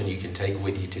something you can take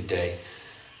with you today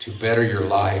to better your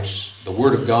lives. The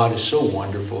Word of God is so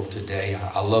wonderful today.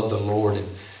 I love the Lord, and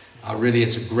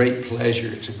it's a great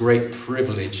pleasure. It's a great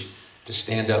privilege to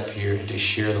stand up here and to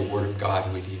share the Word of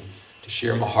God with you, to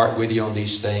share my heart with you on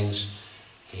these things.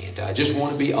 And I just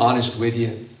want to be honest with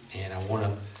you, and I want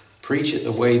to preach it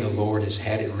the way the Lord has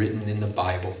had it written in the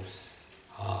Bible.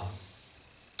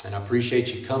 And I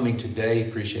appreciate you coming today.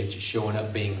 Appreciate you showing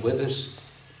up, being with us.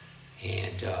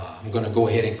 And I'm going to go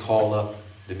ahead and call up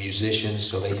the musicians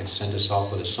so they can send us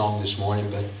off with a song this morning.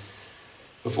 But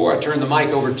before I turn the mic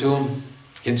over to them,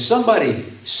 can somebody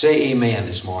say amen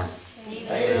this morning?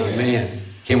 Amen. Amen.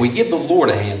 Can we give the Lord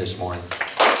a hand this morning?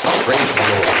 Praise the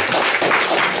Lord.